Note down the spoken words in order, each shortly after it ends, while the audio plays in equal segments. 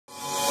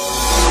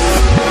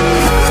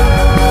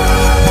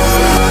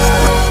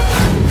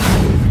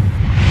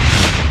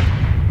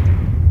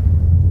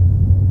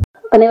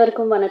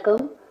அனைவருக்கும்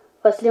வணக்கம்.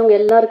 ஃபர்ஸ்ட்லி உங்கள்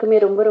எல்லாருக்குமே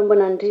ரொம்ப ரொம்ப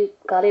நன்றி.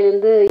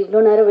 காலையிலேருந்து இவ்வளோ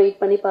நேரம் வெயிட்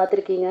பண்ணி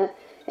பார்த்துருக்கீங்க.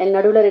 என்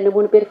நடுவில்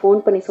 2-3 பேர் ஃபோன்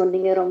பண்ணி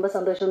சொன்னீங்க. ரொம்ப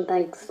சந்தோஷம்.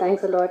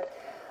 Thanks a lot.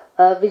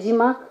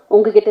 விஜிமா,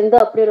 உங்ககிட்டேருந்து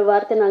அப்படி ஒரு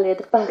வார்த்தை நாங்கள்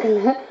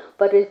எதிர்பார்க்கல.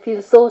 But it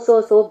feel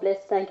so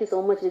bless. Thank you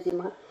so much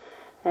விஜிமா.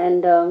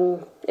 And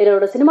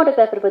என்னோட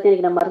சினிமாட்டோகிராஃபர் பற்றி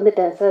எனக்கு நான்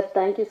மறந்துட்டேன் சார்.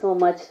 Thank you so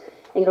much.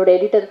 எங்களோட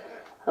எடிட்டர்,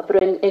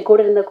 அப்புறம் என்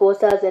கூட இருந்த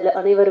கோஸ்டார்ஸ்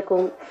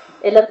அனைவருக்கும்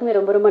எல்லாருக்குமே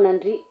ரொம்ப ரொம்ப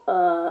நன்றி.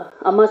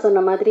 அம்மா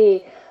சொன்ன மாதிரி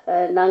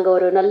நாங்கள்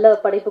ஒரு நல்ல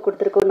படைப்பு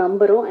கொடுத்துருக்கோம்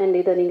நம்புகிறோம். அண்ட்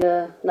இதை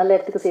நீங்கள் நல்ல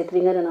இடத்துக்கு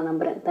சேர்த்துவீங்கன்னு நான்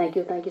நம்புகிறேன்.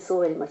 Thank you so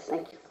very much.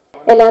 Thank you.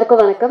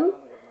 எல்லாருக்கும் வணக்கம்.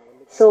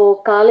 ஸோ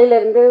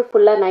காலையிலேருந்து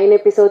ஃபுல்லாக 9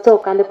 எபிசோட்ஸும்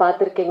உட்காந்து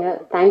பார்த்துருக்கீங்க.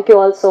 Thank you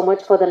all so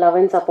much for the love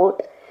and support.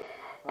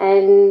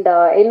 And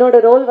என்னோட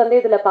ரோல் வந்து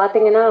இதில்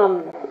பார்த்தீங்கன்னா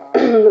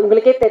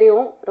உங்களுக்கே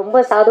தெரியும்,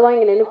 ரொம்ப சாதுவாக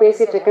இங்கே நின்று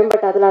பேசிகிட்டு இருக்கேன்.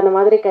 பட் அதில் அந்த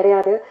மாதிரி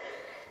கிடையாது.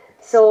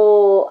 ஸோ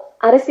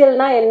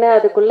அரசியல்னா என்ன,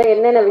 அதுக்குள்ளே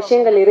என்னென்ன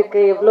விஷயங்கள்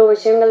இருக்குது, எவ்வளோ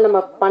விஷயங்கள்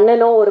நம்ம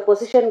பண்ணணும் ஒரு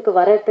பொசிஷனுக்கு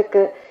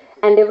வர்றதுக்கு,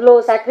 அண்ட் எவ்வளோ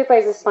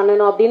சாக்ரிஃபைசஸ்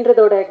பண்ணணும்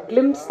அப்படின்றதோட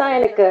கிளிம்ஸ் தான்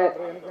எனக்கு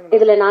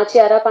இதில்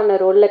நாச்சியாராக பண்ண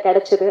ரோலில்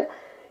கிடச்சிது.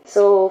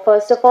 So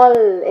first of all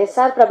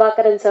SR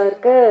Prabhakaran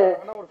சாருக்கு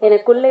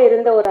எனக்குள்ளே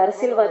இருந்த ஒரு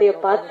அரசியல்வாதியை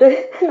பார்த்து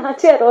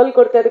நாச்சியார் ரோல்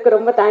கொடுத்ததுக்கு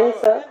ரொம்ப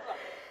தேங்க்ஸ் சார்.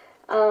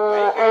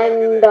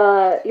 அண்ட்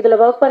இதில்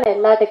ஒர்க் பண்ண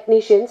எல்லா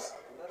technicians,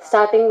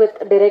 starting with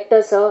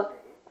director sir,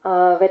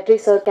 Vetri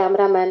sir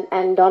cameraman,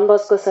 and Don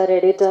Bosco sir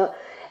editor,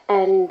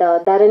 and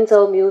Taran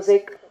sir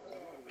music,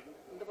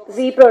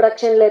 G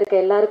ப்ரொடக்ஷனில் இருக்க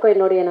எல்லாருக்கும்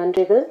என்னுடைய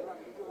நன்றிகள்.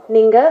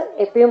 நீங்கள்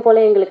எப்பயும்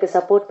போல் எங்களுக்கு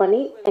சப்போர்ட் பண்ணி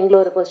எங்களை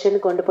ஒரு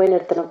பொசிஷனுக்கு கொண்டு போய்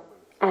நிறுத்தணும்.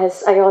 ஆஸ்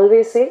ஐ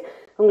ஆல்வேஸ் சே,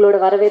 உங்களோட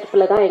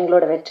வரவேற்பில் தான்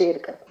எங்களோட வெற்றி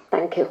இருக்குது.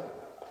 தேங்க்யூ.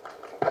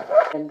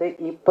 வந்து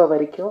இப்போ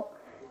வரைக்கும்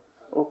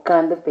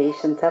உட்காந்து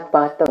பேஷன்ஸாக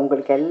பார்த்த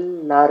உங்களுக்கு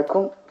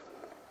எல்லாருக்கும்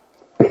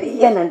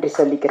பெரிய நன்றி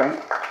சொல்லிக்கிறேன்.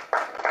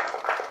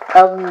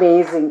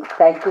 அமேசிங்.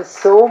 Thank you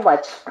so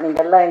much.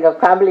 நீங்கள்லாம் எங்கள்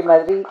ஃபேமிலி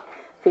மாதிரி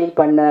ஃபீல்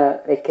பண்ண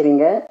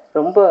வைக்கிறீங்க.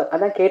 ரொம்ப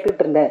அதான்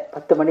கேட்டுக்கிட்டு இருந்தேன்,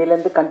 10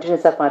 மணிலேருந்து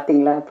கண்டினியூஸாக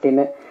பார்த்தீங்களா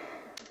அப்படின்னு.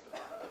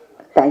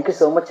 Thank you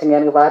so மச்ங்க.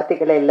 எனக்கு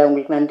வார்த்தைகளே இல்லை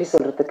உங்களுக்கு நன்றி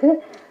சொல்கிறதுக்கு.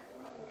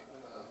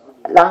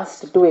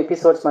 லாஸ்ட் 2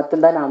 எபிசோட்ஸ்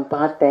மட்டும்தான் நான்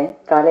பார்த்தேன்.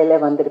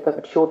 காலையில் வந்துருப்பேன்,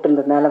 பட் ஷூட்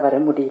இருந்ததுனால வர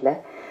முடியல.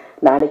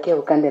 நாளைக்கே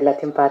உட்காந்து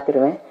எல்லாத்தையும்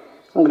பார்த்துருவேன்.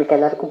 உங்களுக்கு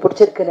எல்லாருக்கும்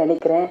பிடிச்சிருக்குன்னு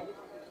நினைக்கிறேன்.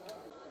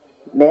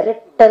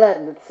 மிரட்டலாக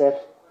இருந்தது சார்.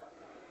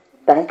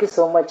 Thank you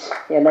so much.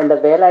 ஏன்னா இந்த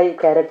வேலாயி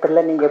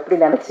கேரக்டரில் நீங்கள் எப்படி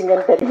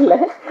நினச்சிங்கன்னு தெரியல.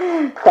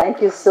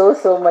 Thank you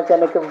so much.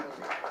 எனக்கு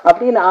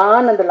அப்படின்னு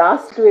அந்த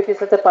லாஸ்ட் 2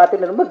 எபிசோட்ஸை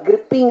பார்த்துட்டு ரொம்ப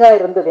கிரிப்பிங்காக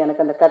இருந்தது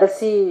எனக்கு. அந்த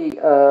கடைசி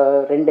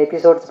 2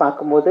 எபிசோட்ஸ்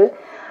பார்க்கும்போது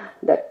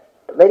that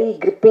very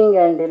gripping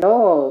and you know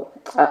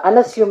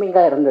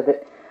அன்அஸ்யூமிங்காக இருந்தது.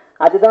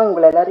 அதுதான்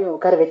உங்களை எல்லாரையும்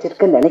உட்கார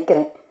வச்சிருக்குன்னு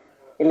நினைக்கிறேன்,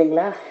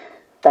 இல்லைங்களா?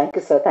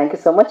 Thank you sir. Thank you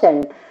so much.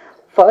 And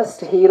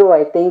first hero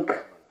I think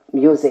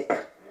music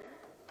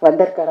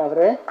வந்திருக்கார்.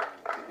 அவர்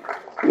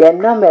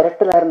என்ன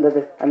மிரட்டலாக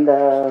இருந்தது அந்த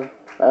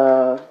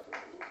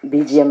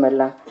பிஜிஎம்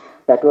எல்லாம்.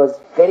 That was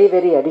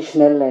very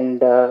additional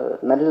and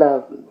நல்ல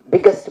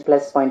பிக்கஸ்ட்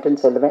ப்ளஸ்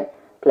பாயிண்ட்டுன்னு சொல்லுவேன்.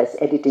 Plus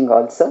editing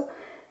also.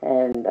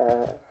 அண்ட்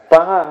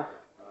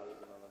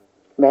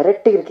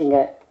மிரட்டி இருக்கீங்க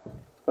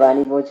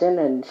Vani, Bhojan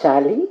and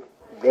Shali.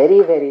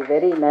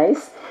 Very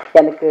nice.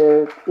 எனக்கு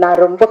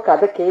நான் ரொம்ப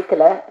கதை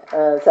கேட்கல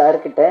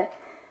சார்கிட்ட.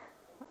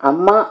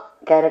 அம்மா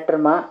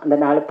கேரக்டர்மா, அந்த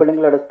 4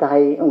 பிள்ளைங்களோட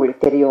தாய்,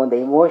 உங்களுக்கு தெரியும் அந்த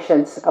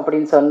இமோஷன்ஸ்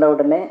அப்படின்னு சொன்ன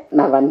உடனே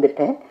நான்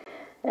வந்துட்டேன்.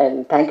 And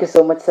thank you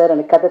so much sir.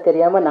 எனக்கு கதை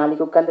தெரியாமல்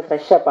நாளைக்கு உட்காந்து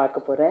ஃப்ரெஷ்ஷாக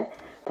பார்க்க போகிறேன்.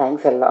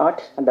 Thanks a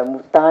lot. அந்த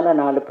முத்தான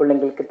 4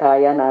 பிள்ளைங்களுக்கு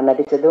தாயாக நான்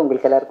நடித்தது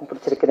உங்களுக்கு எல்லாருக்கும்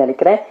பிடிச்சிருக்குன்னு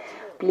நினைக்கிறேன்.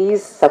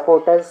 Please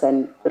support us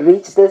and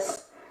reach this.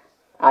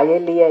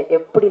 அயலியை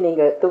எப்படி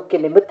நீங்கள் தூக்கி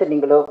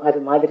நிமித்துனீங்களோ அது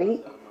மாதிரி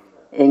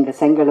எங்கள்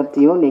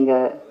செங்கலத்தையும்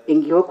நீங்கள்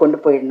எங்கேயோ கொண்டு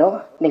போயிடணும்.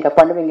 நீங்கள்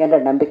பண்ணுவீங்கன்ற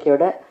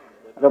நம்பிக்கையோட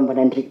ரொம்ப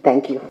நன்றி.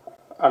 தேங்க்யூ.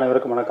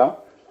 அனைவருக்கும் வணக்கம்.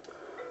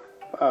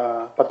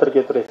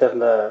 பத்திரிகை துறை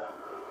சேர்ந்த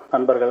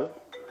நண்பர்கள்,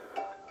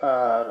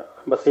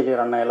 ரொம்ப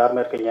சீனியர் அண்ணன்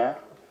எல்லாருமே இருக்கீங்க.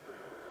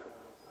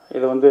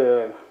 இது வந்து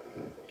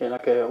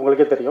எனக்கு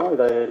உங்களுக்கே தெரியும்,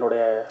 இது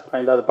என்னுடைய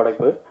 5வது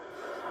படைப்பு.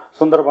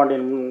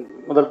 சுந்தரபாண்டியன்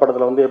முதல்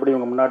படத்தில் வந்து எப்படி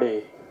இவங்க முன்னாடி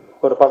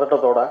ஒரு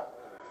பதட்டத்தோட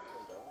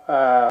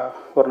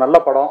ஒரு நல்ல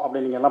படம்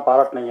அப்படின்னு நீங்கள் எல்லாம்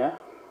பாராட்டினீங்க.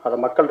 அதை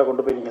மக்கள்கிட்ட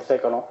கொண்டு போய் நீங்கள்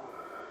சேர்க்கணும்.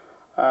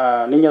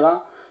 நீங்கள் தான்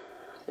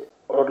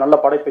ஒரு நல்ல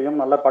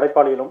படைப்பையும் நல்ல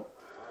படைப்பாளிகளும்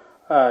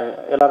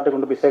எல்லார்ட்டையும்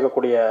கொண்டு போய்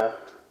சேர்க்கக்கூடிய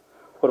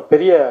ஒரு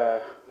பெரிய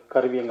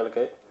கருவி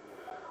எங்களுக்கு.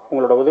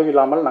 உங்களோட உதவி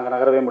இல்லாமல் நாங்கள்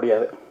நகரவே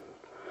முடியாது.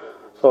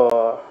 ஸோ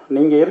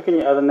நீங்கள்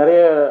இருக்கீங்க. அது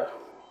நிறைய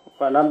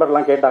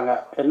நண்பர்லாம் கேட்டாங்க,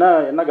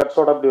 என்ன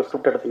கட்ஸோட அப்படி ஒரு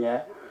ஸ்கிரிப்ட் எடுத்தீங்க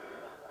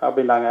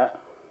அப்படின்னாங்க.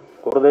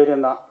 ஒரு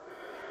தைரியம்தான்,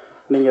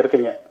 நீங்கள்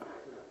இருக்கீங்க.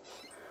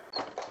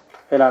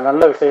 ஏன்னா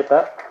நல்ல விஷயத்த,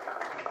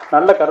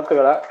 நல்ல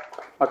கருத்துக்களை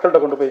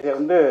மக்கள்கிட்ட கொண்டு போய்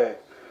வந்து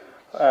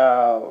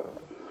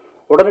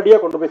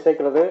உடனடியாக கொண்டு போய்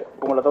சேர்க்கறது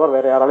உங்களை தவிர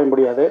வேறு யாராலையும்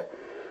முடியாது.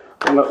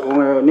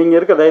 நீங்கள்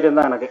இருக்க தைரியம்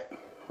தான் எனக்கு,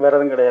 வேறு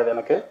எதுவும் கிடையாது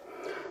எனக்கு.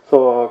 ஸோ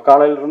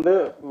காலையிலிருந்து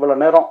இவ்வளோ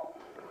நேரம்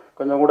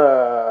கொஞ்சம் கூட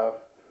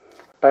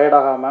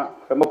டயர்டாகாமல்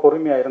ரொம்ப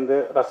பொறுமையாக இருந்து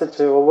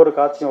ரசித்து ஒவ்வொரு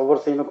காட்சியும்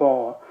ஒவ்வொரு சீனுக்கும்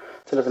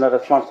சின்ன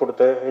ரெஸ்பான்ஸ்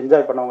கொடுத்து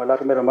என்ஜாய் பண்ணவங்க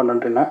எல்லாருக்குமே ரொம்ப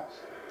நன்றிண்ணே.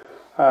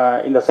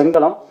 இந்த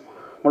செங்கலம்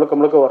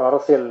முழுக்க ஒரு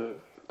அரசியல்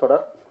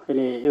தொடர்.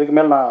 இனி இதுக்கு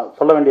மேல் நான்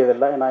சொல்ல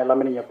வேண்டியதில்லை, ஏன்னா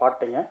எல்லாமே நீங்கள்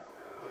பாட்டீங்க.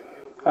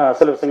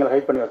 சில விஷயங்களை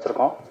ஹைட் பண்ணி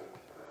வச்சுருக்கோம்.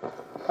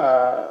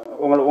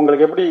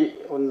 உங்களுக்கு எப்படி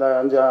இந்த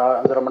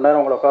 5.5 மணி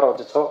நேரம் உங்களை உட்கார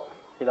வச்சுச்சோ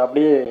இது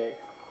அப்படியே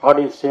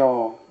ஆடியன்ஸையும்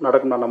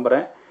நடக்கும் நான்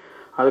நம்புகிறேன்.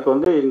 அதுக்கு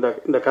வந்து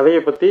இந்த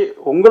கதையை பற்றி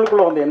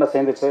உங்களுக்குள்ளே வந்து என்ன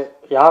சேர்ந்துச்சு,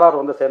 யார்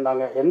யார் வந்து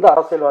சேர்ந்தாங்க, எந்த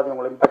அரசியல்வாதி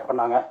உங்களை இம்பேக்ட்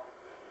பண்ணாங்க,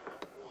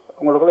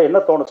 உங்களுக்குள்ளே என்ன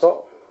தோணுச்சோ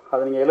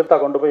அதை நீங்கள்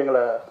எழுத்தாக கொண்டு போய்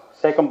எங்களை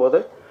சேர்க்கும்போது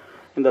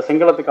இந்த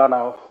சிங்களத்துக்கான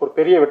ஒரு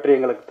பெரிய வெற்றி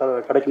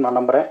எங்களுக்கு கிடைக்கும் நான்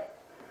நம்புகிறேன்.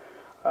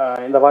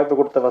 இந்த வாய்ப்பு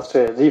கொடுத்த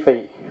ஃபஸ்ட்டு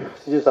G5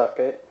 சிஜி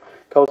சாருக்கு,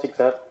 கௌசிக்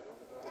சார்,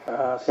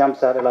 ஷியாம்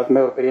சார்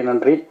எல்லாருக்குமே ஒரு பெரிய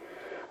நன்றி.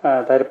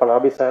 தயாரிப்பாளர்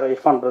அபி சார்,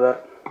 இர்ஃபான் பிரதர்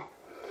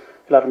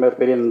எல்லாருக்குமே ஒரு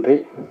பெரிய நன்றி.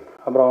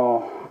 அப்புறம்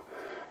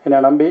என்னை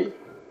நம்பி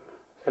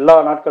எல்லா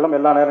நாட்களும்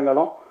எல்லா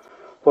நேரங்களும்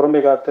பொறுமை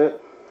காத்து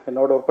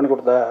என்னோட ஒர்க் பண்ணி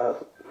கொடுத்த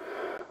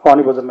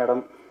வாணி போஜன்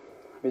மேடம்,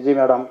 விஜய்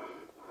மேடம்,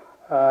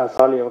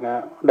 சாலி அவங்க,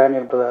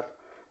 டேனியல் பிரதர்,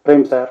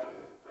 பிரேம் சார்,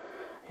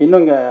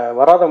 இன்னும் இங்கே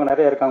வராதவங்க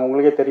நிறைய இருக்காங்க.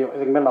 உங்களுக்கே தெரியும்.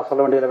 இதுக்கு மேலே நான்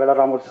சொல்ல வேண்டியது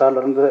வேலராமூர்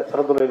சார்லேருந்து,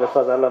 சரதுரை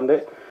தசா சார்லேருந்து,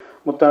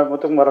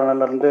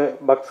 முத்துக்குமரன்லேருந்து,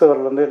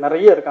 பக்ஸவர்லேருந்து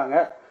நிறைய இருக்காங்க.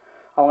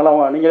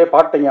 அவங்களாம் நீங்களே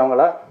பாட்டீங்க.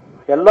 அவங்கள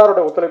எல்லாரோட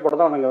ஒத்துழைப்போடு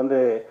தான் நாங்கள் வந்து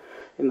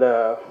இந்த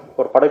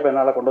ஒரு படைப்பை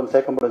என்னால் கொண்டு வந்து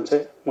சேர்க்க முடிஞ்சு.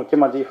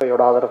 முக்கியமாக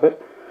G5யோட ஆதரவு,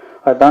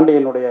 அதை தாண்டி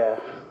என்னுடைய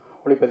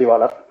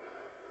ஒளிப்பதிவாளர்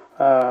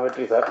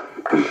வெற்றி சார்.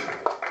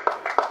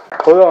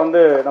 பொதுவாக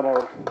வந்து நம்ம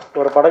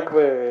ஒரு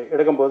படைப்பு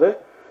எடுக்கும்போது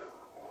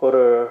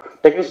ஒரு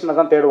டெக்னீஷியனை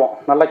தான் தேடுவோம்,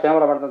 நல்ல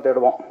கேமராமேன் தான்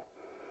தேடுவோம்.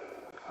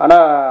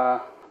 ஆனால்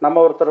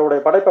நம்ம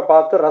ஒருத்தருடைய படைப்பை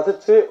பார்த்து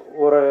ரசித்து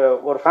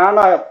ஒரு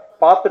ஃபேனாக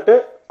பார்த்துட்டு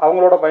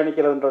அவங்களோட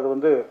பயணிக்கிறதுன்றது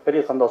வந்து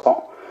பெரிய சந்தோஷம்.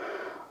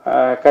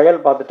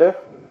 கையல் பார்த்துட்டு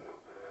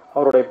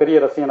அவருடைய பெரிய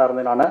ரசிகனாக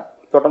இருந்தேன் நான்.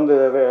 தொடர்ந்து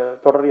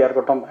தொடரியாக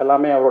இருக்கட்டும்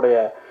எல்லாமே அவருடைய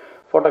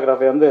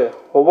ஃபோட்டோகிராஃபி வந்து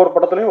ஒவ்வொரு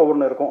படத்துலையும்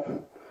ஒவ்வொன்று இருக்கும்.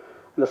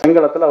 இந்த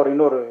செங்கலத்தில் அவர்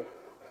இன்னொரு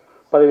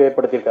பதிவை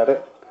ஏற்படுத்தியிருக்காரு.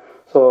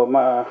 ஸோ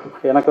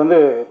எனக்கு வந்து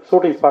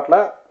ஷூட்டிங் ஸ்பாட்டில்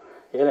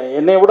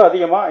என்னை விட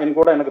அதிகமாக என்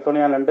கூட எனக்கு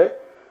துணையாக நின்று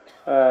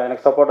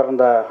எனக்கு சப்போர்ட்டாக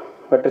இருந்த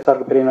வெற்றி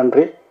சாருக்கு பெரிய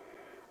நன்றி.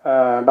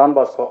 டான்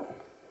பாஸ்கோ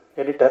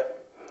எடிட்டர்,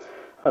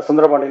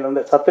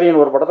 சுந்தரபாண்டியிலேருந்து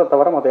சத்திரியன் ஒரு படத்தை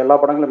தவிர மற்ற எல்லா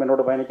படங்களும்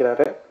என்னோட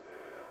பயணிக்கிறாரு.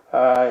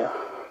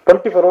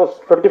 24 hours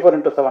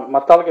 24x7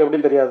 மற்ற ஆளுக்கு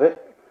எப்படின்னு தெரியாது.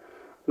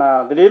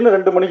 நான் திடீர்னு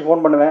 2 மணிக்கு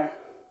ஃபோன் பண்ணுவேன்,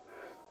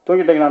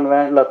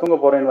 தூங்கிட்டீங்களான்னுவேன், இல்லை தூங்க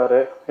போகிறேன்னுவார்,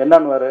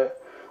 என்னன்னுவார்,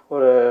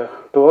 ஒரு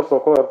 2 hours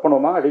ஒர்க்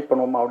பண்ணுவோமா எடிட்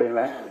பண்ணுவோமா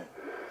அப்படின்வேன்,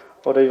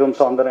 ஒரு 20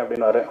 நிமிஷம் வந்துடுறேன்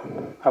அப்படின்வார்.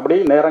 அப்படி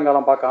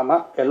நேரங்காலம் பார்க்காம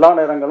எல்லா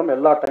நேரங்களும்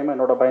எல்லா டைமும்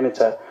என்னோட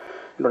பயணித்த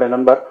என்னுடைய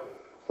நண்பர்.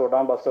 ஸோ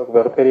டான்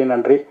பாஸ்கோவுக்கு ஒரு பெரிய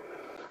நன்றி.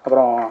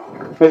 அப்புறம்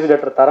மியூசிக்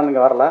டைரக்டர் தரன்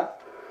இங்கே வரல,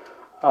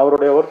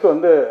 அவருடைய ஒர்க்கு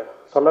வந்து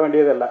சொல்ல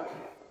வேண்டியதே இல்லை.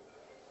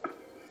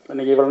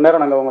 இன்றைக்கி இவ்வளோ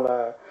நேரம் நாங்கள் உங்களை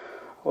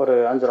ஒரு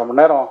 5.5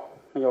 மணி நேரம்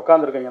நீங்கள்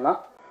உட்காந்துருக்கீங்கன்னா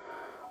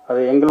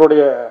அது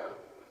எங்களுடைய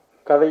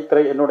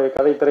கதைத்திரை, என்னுடைய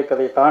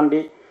கதையை தாண்டி,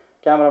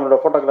 கேமராமேனோட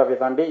ஃபோட்டோகிராஃபியை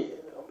தாண்டி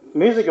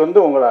மியூசிக் வந்து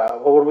உங்களை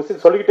ஒவ்வொரு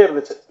விஷயம் சொல்லிக்கிட்டே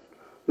இருந்துச்சு.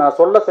 நான்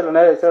சொல்ல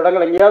சில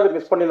இடங்கள் எங்கேயாவது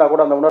மிஸ் பண்ணியிருந்தா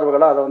கூட அந்த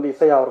உணர்வுகளை அதை வந்து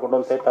இசையாக அவர் கொண்டு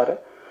வந்து சேர்த்தாரு.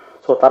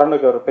 ஸோ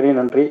தரனுக்கு ஒரு பெரிய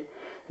நன்றி.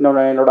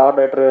 என்னோட ஆர்ட்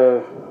டைரக்டர்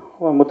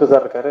முத்து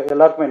சார் இருக்கார்,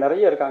 எல்லாருக்குமே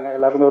நிறைய இருக்காங்க,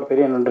 எல்லாருக்குமே ஒரு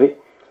பெரிய நன்றி.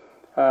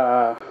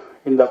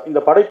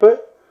 இந்த படைப்பு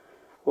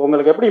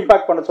உங்களுக்கு எப்படி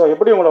இம்பாக்ட் பண்ணுச்சோ,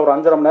 எப்படி உங்களை ஒரு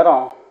 5.5 மணி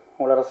நேரம்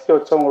உங்களை ரசிக்க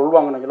வச்சோ, உங்களை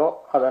உள்வாங்கினீங்களோ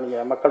அதை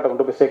நீங்கள் மக்கள்கிட்ட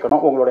கொண்டு போய்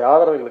சேர்க்கணும். உங்களுடைய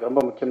ஆதரவு எங்களுக்கு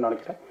ரொம்ப முக்கியம்னு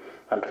நினைக்கிறேன்.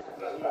 நன்றி.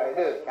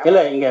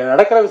 இல்லை, இங்கே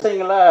நடக்கிற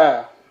விஷயங்கள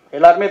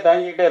எல்லாருமே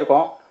தாங்கிக்கிட்டே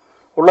இருக்கோம்.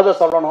 உள்ளதை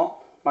சொல்லணும்,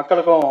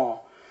 மக்களுக்கும்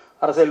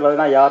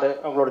அரசியல்வாதினா யார்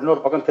அவங்களோட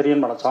இன்னொரு பக்கம்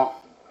தெரியும்னு நினச்சோம்.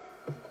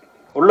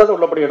 உள்ளதை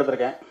உள்ளபடி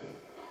எடுத்திருக்கேன்.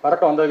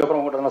 வரட்டும், வந்ததுக்கப்புறம்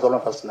உங்கள்கிட்ட தான்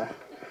சொல்லுவேன். ஃபஸ்ட்டுன்னு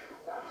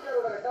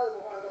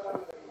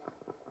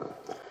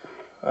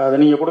அது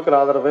நீங்கள் கொடுக்குற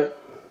ஆதரவு,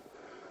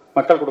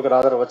 மக்கள் கொடுக்குற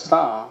ஆதரவு வச்சு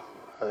தான்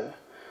அது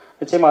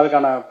நிச்சயமாக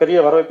அதுக்கான பெரிய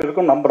வரவேற்பு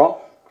இருக்குன்னு நம்புகிறோம்.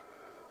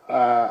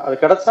 அது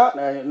கிடச்சா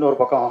இன்னொரு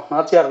பக்கம்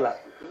நாச்சியாரில்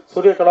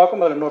சூரிய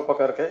கலாவுக்கும் அதில் இன்னொரு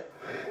பக்கம் இருக்குது,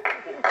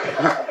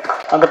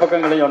 அந்த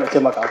பக்கங்களையும்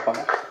நிச்சயமாக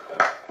காப்பாங்க.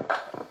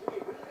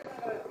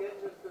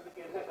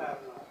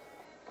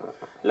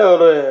 இல்லை,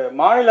 ஒரு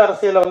மாநில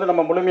அரசியலை வந்து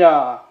நம்ம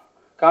முழுமையாக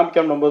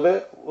காமிக்கணும் போது,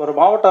 ஒரு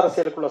மாவட்ட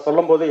அரசியலுக்குள்ளே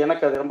சொல்லும் போது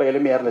எனக்கு அது ரொம்ப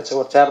எளிமையாக இருந்துச்சு.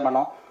 ஒரு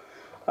சேர்மனோ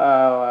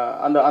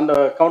அந்த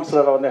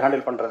கவுன்சிலரை வந்து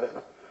ஹேண்டில் பண்ணுறது.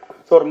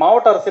 ஸோ ஒரு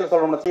மாவட்ட அரசியல்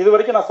சொல்லணும்னு இது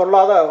வரைக்கும் நான்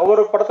சொல்லாத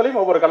ஒவ்வொரு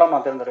படத்துலையும் ஒவ்வொரு களம்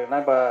நான் தேர்ந்தெடுக்கிறேன்.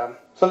 நான் இப்போ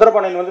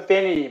சுந்தரபாண்டியன் வந்து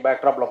தேனி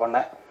பேக்ட்ராப்பில்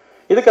பண்ணேன்,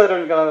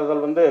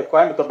 இதுக்கதிரல் வந்து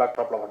கோயம்புத்தூர்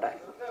பேக்ட்ராப்பில் பண்ணேன்.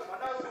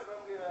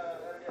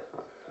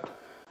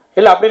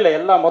 இல்லை அப்படி இல்லை,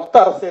 எல்லா மொத்த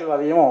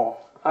அரசியல்வாதியும்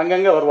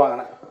அங்கங்கே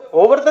வருவாங்கண்ணே.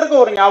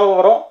 ஒவ்வொருத்தருக்கும் ஒரு ஞாபகம்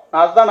வரும்.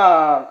 அதுதான்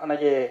நான்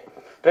அன்னைக்கு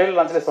ட்ரெயினில்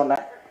லான்ச்லேயே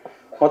சொன்னேன்.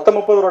 மொத்தம்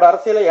 30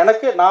 அரசியலை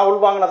எனக்கு நான்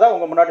உள்வாங்கினதா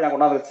உங்கள் முன்னாடி நான்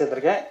கொண்டாந்து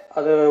வச்சுருக்கேன்.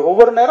 அது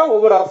ஒவ்வொரு நேரம்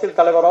ஒவ்வொரு அரசியல்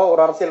தலைவரோ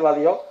ஒரு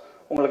அரசியல்வாதியோ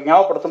உங்களுக்கு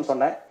ஞாபகப்படுத்தும்னு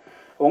சொன்னேன்.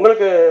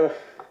 உங்களுக்கு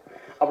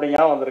அப்படி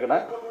ஞாபகம் வந்திருக்குண்ணே?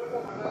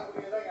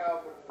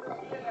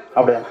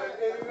 அப்படியா?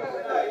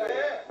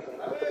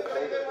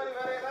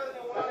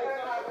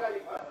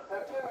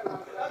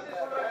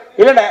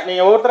 இல்லைண்ணே,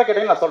 நீங்கள் ஒவ்வொருத்தரை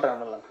கேட்டீங்க, நான் சொல்கிறேன்.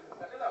 ஒன்றும்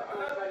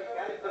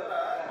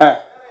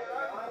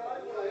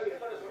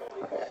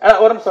இல்லை,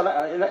 ஒரு நிமிஷம்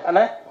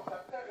அண்ணே.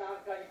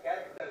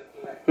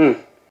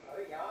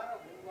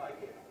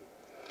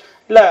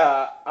 இல்லை,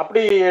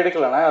 அப்படி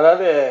எடுக்கலண்ணா.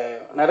 அதாவது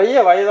நிறைய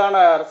வயதான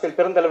அரசியல்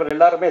பெருந்தலைவர்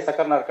எல்லாருமே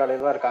சக்கர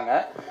நாற்காலியில் தான் இருக்காங்க.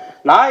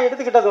 நான்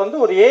எடுத்துக்கிட்டது வந்து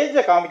ஒரு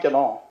ஏஜை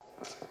காமிக்கணும்.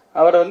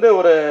 அவர் வந்து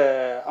ஒரு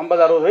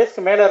 50-60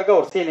 வயசுக்கு மேலே இருக்க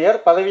ஒரு சீனியர்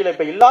பதவியில்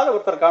இப்போ இல்லாத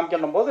ஒருத்தர்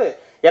காமிக்கணும் போது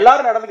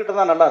எல்லாரும் நடந்துக்கிட்டு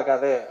தான் நல்லா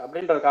இருக்காது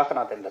அப்படின்றதுக்காக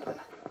நான்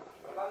தேர்ந்தெடுத்தேன்.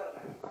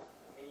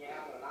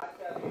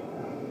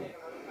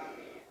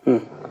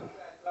 ம்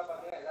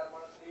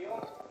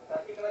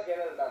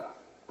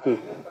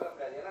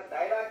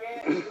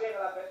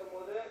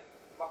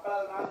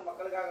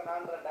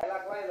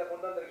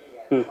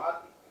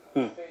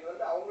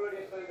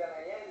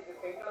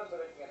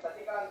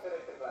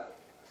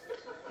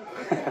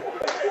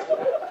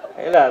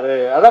இல்லை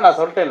அதான் நான்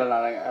சொல்லிட்டேன். இல்லை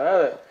நான்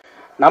அதாவது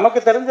நமக்கு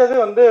தெரிஞ்சது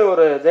வந்து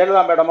ஒரு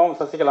ஜெயலலிதா மேடமும்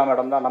சசிகலா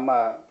மேடம் தான். நம்ம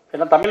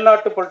ஏன்னா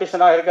தமிழ்நாட்டு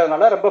பொலிட்டிஷியனாக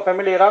இருக்கிறதுனால ரொம்ப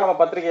ஃபெமிலியராக நம்ம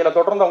பத்திரிகையில்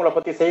தொடர்ந்து அவங்கள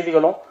பற்றி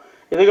செய்திகளும்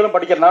இதுகளும்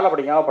படிக்கிறதுனால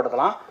அப்படி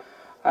ஞாபகப்படுத்தலாம்.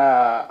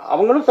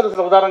 அவங்களும்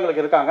சில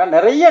உதாரணங்களுக்கு இருக்காங்க.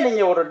 நிறைய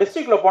நீங்கள் ஒரு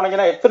டிஸ்ட்ரிக்டில்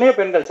போனீங்கன்னா எத்தனையோ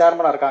பெண்கள்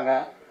சேர்மனாக இருக்காங்க.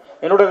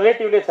 என்னோட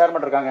ரிலேட்டிவ்லேயே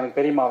சேர்மன் இருக்காங்க, எனக்கு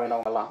பெரியமா வேணும்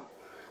அவங்கெல்லாம்.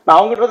 நான்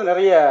அவங்ககிட்ட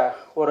நிறைய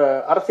ஒரு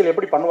அரசியல்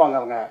எப்படி பண்ணுவாங்க,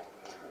 அவங்க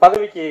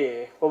பதவிக்கு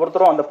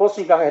ஒவ்வொருத்தரும் அந்த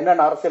போஸ்டிங்காக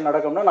என்னென்ன அரசியல்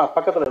நடக்கும்னு நான்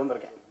பக்கத்தில்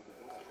இருந்திருக்கேன்.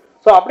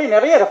 ஸோ அப்படி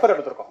நிறைய ரெஃபர்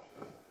எடுத்திருக்கோம்.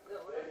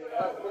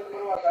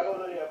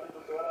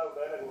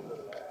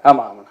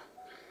 ஆமாம் ஆமாண்ணா.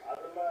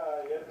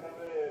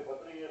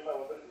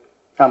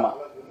 ஆமாம்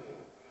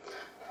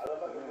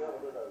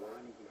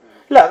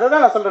இல்லை அதை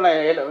தான் நான்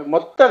சொல்கிறேன்.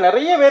 மொத்த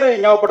நிறைய பேர்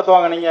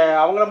ஞாபகப்படுத்துவாங்க. நீங்கள்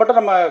அவங்கள மட்டும்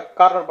நம்ம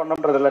கார்னர்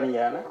பண்ணணுன்றது இல்லை.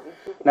 நீங்கள்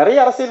நிறைய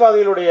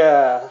அரசியல்வாதிகளுடைய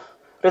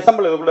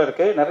ரிசம்பிள் இதுக்குள்ளே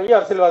இருக்குது. நிறைய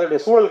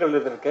அரசியல்வாதிகளுடைய சூழல்கள்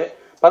இது இருக்குது.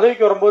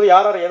 பதவிக்கு வரும்போது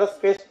யார் யார் எதை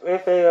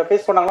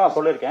ஃபேஸ் பண்ணாங்களோ நான்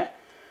சொல்லியிருக்கேன்.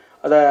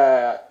 அதை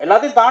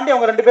எல்லாத்தையும் தாண்டி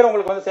அவங்க 2 பேரும்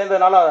உங்களுக்கு வந்து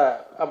சேர்ந்ததுனால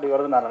அப்படி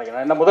வருதுன்னு நான்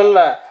நினைக்கிறேன். என்ன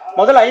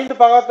முதல் 5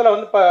 பாகத்தில்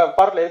வந்து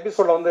பார்ட்டில்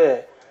எபிசோடில் வந்து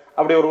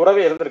அப்படி ஒரு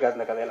உறவே இருந்திருக்காது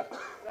இந்த கதையில்.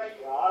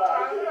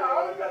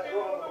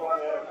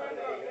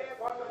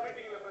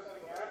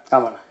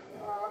 ஆமாண்ணா.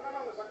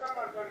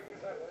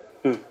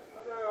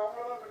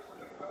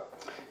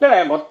 இல்லை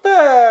மொத்த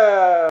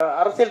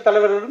அரசியல்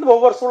தலைவர்களிருந்து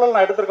ஒவ்வொரு சூழல்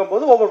நான் எடுத்திருக்கும்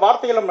போது ஒவ்வொரு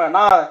வார்த்தைகளும்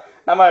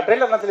நம்ம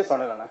ட்ரெய்லர் சொல்லி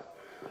சொன்னேன்.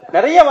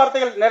 நிறைய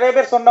வார்த்தைகள் நிறைய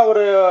பேர் சொன்ன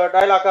ஒரு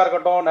டயலாக்காக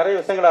இருக்கட்டும், நிறைய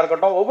விஷயங்களா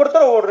இருக்கட்டும்,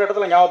 ஒவ்வொருத்தரும் ஒவ்வொரு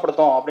இடத்துல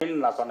ஞாபகப்படுத்தும்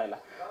அப்படின்னு நான்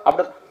சொன்னேன்.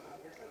 அப்படி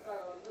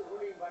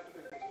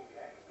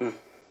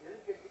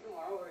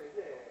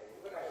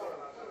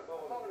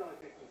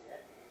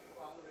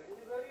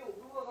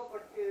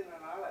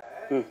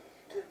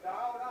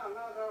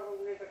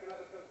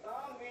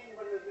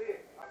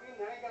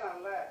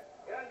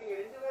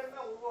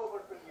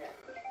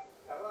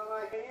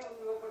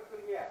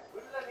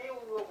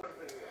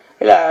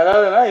இல்லை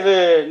அதாவதுன்னா இது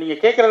நீங்கள்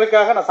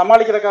கேட்குறதுக்காக நான்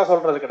சமாளிக்கிறதுக்காக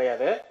சொல்கிறது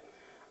கிடையாது.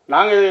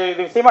 நாங்கள்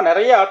இது விஷயமா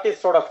நிறைய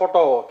ஆர்டிஸ்டோட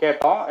ஃபோட்டோ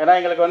கேட்டோம். ஏன்னா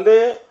எங்களுக்கு வந்து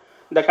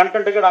இந்த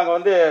கண்டென்ட்டுக்கு நாங்கள்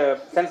வந்து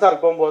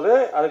சென்சாருக்கு போகும்போது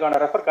அதுக்கான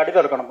ரெஃபர்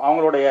கடிதம் இருக்கணும்.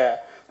 அவங்களுடைய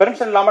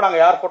பெர்மிஷன் இல்லாமல்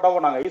நாங்கள் யார்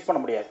ஃபோட்டோவும் நாங்கள் யூஸ்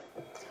பண்ண முடியாது.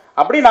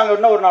 அப்படி நாங்கள்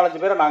இன்னும் ஒரு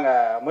 4-5 பேரை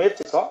நாங்கள்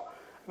முயற்சித்தோம்.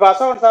 இப்போ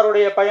அசோகன்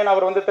சாருடைய பையன்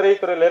அவர் வந்து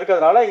திரைத்துறையில்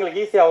இருக்கிறதுனால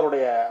எங்களுக்கு ஈஸியாக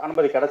அவருடைய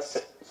அனுமதி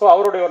கிடச்சிச்சு. ஸோ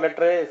அவருடைய ஒரு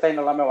லெட்ரு சைன்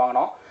எல்லாமே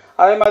வாங்கினோம்.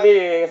 அதே மாதிரி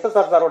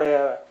எஸ்எஸ்ஆர் சாருடைய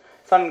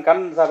சன்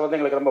கண் சார் வந்து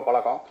எங்களுக்கு ரொம்ப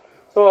பழக்கம்.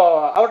 ஸோ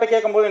அவர்கிட்ட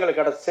கேட்கும்போது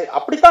எங்களுக்கு கிடச்சிச்சு.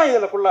 அப்படித்தான்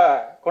இதில்குள்ள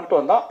கொண்டு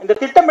வந்தோம். இந்த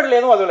திட்டமிடல்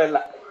எதுவும் அதில்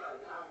இல்லை.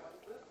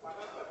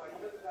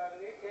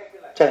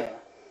 சரிங்க.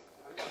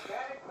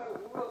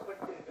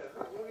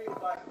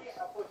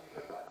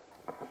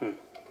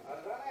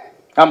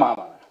 ஆமாம்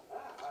ஆமாம்.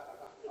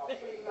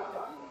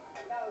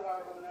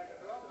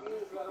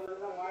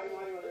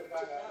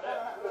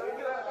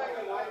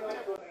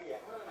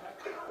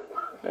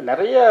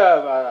 நிறைய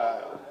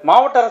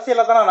மாவட்ட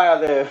அரசியல தானே நான்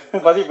அது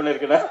பதிவு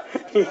பண்ணியிருக்கேன்.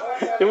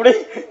 இப்படி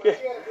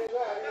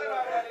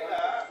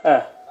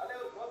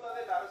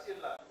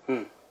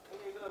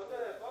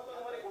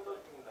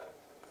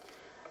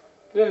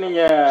இல்லை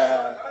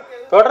நீங்கள்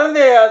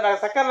தொடர்ந்து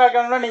சக்கர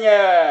நாற்காலினா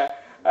நீங்கள்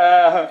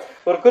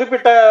ஒரு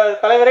குறிப்பிட்ட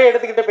தலைவரே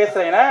எடுத்துக்கிட்டு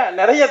பேசுறீங்கன்னா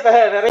நிறைய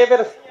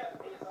பேர்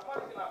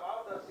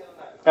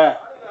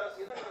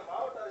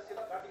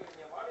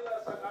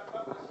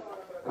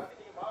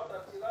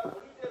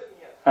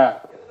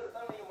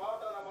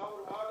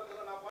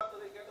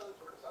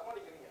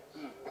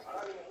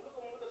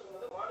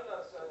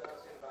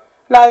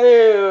இல்லை அது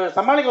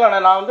சமாளிக்கலாம்.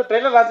 நான் வந்து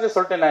ட்ரெய்லர் லான்ச்லேயே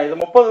சொல்லிட்டேன். இது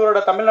 30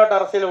 வருட தமிழ்நாட்டு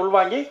அரசியலை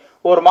உள்வாங்கி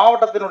ஒரு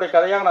மாவட்டத்தினுடைய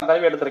கதையாக நான்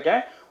தழுவி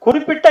எடுத்திருக்கேன்.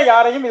 குறிப்பிட்ட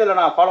யாரையும் இதில்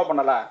நான் ஃபாலோ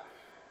பண்ணலை.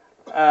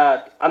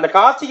 அந்த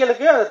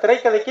காட்சிகளுக்கு அந்த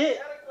திரைக்கதைக்கு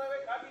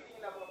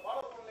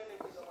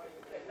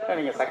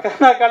நீங்கள் சக்கர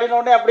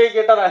நாற்காலினோடனே அப்படியே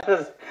கேட்டால்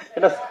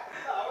என்ன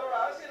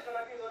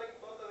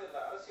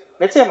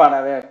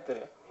நிச்சயமான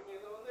தெரியும்.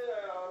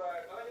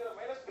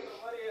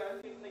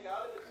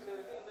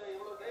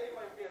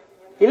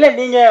 இல்லை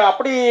நீங்கள்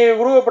அப்படி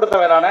உருவப்படுத்த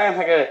வேணானே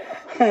எனக்கு.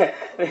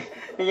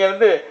 நீங்கள்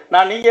வந்து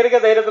நீங்கள் இருக்க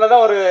தைரியத்தில்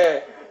தான் ஒரு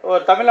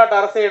தமிழ்நாட்டு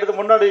அரசை எடுத்து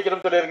முன்னோடி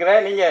வைக்கணும்னு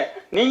சொல்லியிருக்கிறேன்.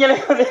 நீங்களே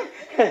வந்து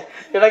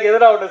எனக்கு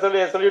எதிராக ஒன்று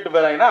சொல்லிவிட்டு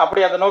போயிடாங்கன்னா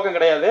அப்படி அந்த நோக்கம்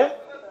கிடையாது.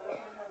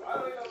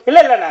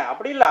 இல்லைண்ணே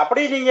அப்படி இல்லை.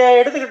 அப்படி நீங்கள்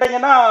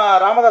எடுத்துக்கிட்டீங்கன்னா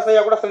ராமதாஸ்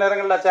ஐயா கூட சில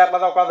நேரங்களில்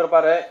சேரில் தான்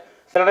உட்காந்துருப்பாரு,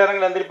 சில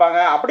நேரங்களில் எழுந்திருப்பாங்க.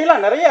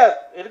 அப்படிலாம் நிறைய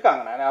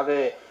இருக்காங்கண்ணே. அது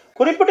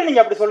குறிப்பிட்டு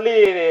நீங்கள் அப்படி சொல்லி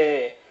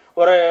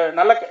ஒரு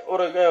நல்ல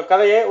ஒரு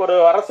கதையை ஒரு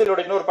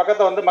அரசியலுடைய இன்னொரு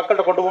பக்கத்தை வந்து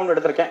மக்கள்கிட்ட கொண்டு போகணும்னு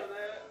எடுத்திருக்கேன்.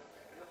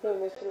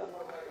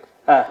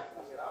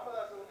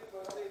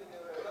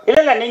 இல்ல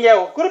இல்ல நீங்க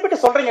குறிப்பிட்டு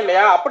சொல்றீங்க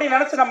இல்லையா, அப்படி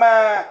நினைச்சு நம்ம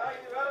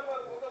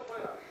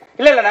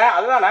இல்ல இல்லண்ணே,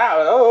 அதுதானே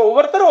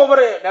ஒவ்வொருத்தரும்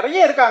ஒவ்வொரு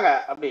நிறைய இருக்காங்க.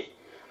 அப்படி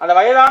அந்த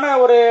வயதான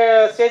ஒரு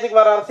ஸ்டேஜுக்கு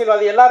வர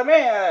அரசியல்வாதி எல்லாருமே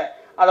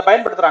அதை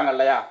பயன்படுத்துறாங்க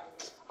இல்லையா,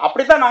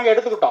 அப்படித்தான் நாங்க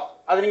எடுத்துக்கிட்டோம்.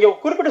 அது நீங்க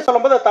குறிப்பிட்டு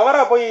சொல்லும் போது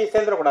தவறா போய்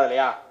சேர்ந்துடக்கூடாது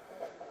இல்லையா,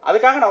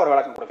 அதுக்காக நான் ஒரு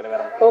விளக்கம் கொடுக்குறேன்.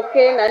 வேற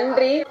ஓகே,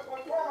 நன்றி.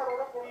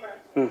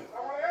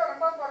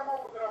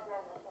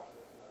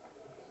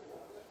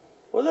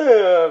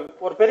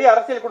 ஒரு பெரிய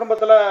அரசியல்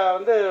குடும்பத்துல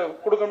வந்து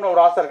கொடுக்கணும்னு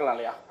ஒரு ஆசை இருக்கலாம்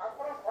இல்லையா.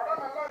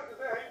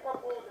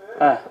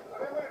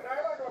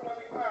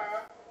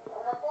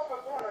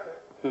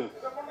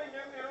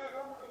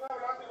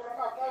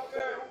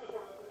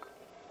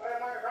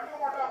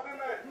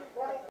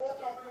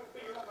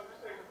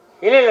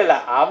 இல்ல இல்ல இல்ல,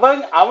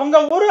 அவங்க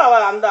ஊரு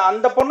அந்த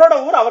அந்த பொண்ணோட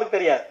ஊர் அவருக்கு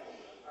தெரியாது.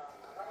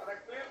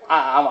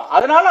 ஆமா,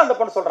 அதனால அந்த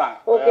பொண்ணு சொல்றாங்க.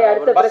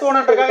 பஸ்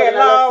ஓனருக்காக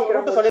எல்லா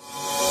ரூட்டும் சொல்லி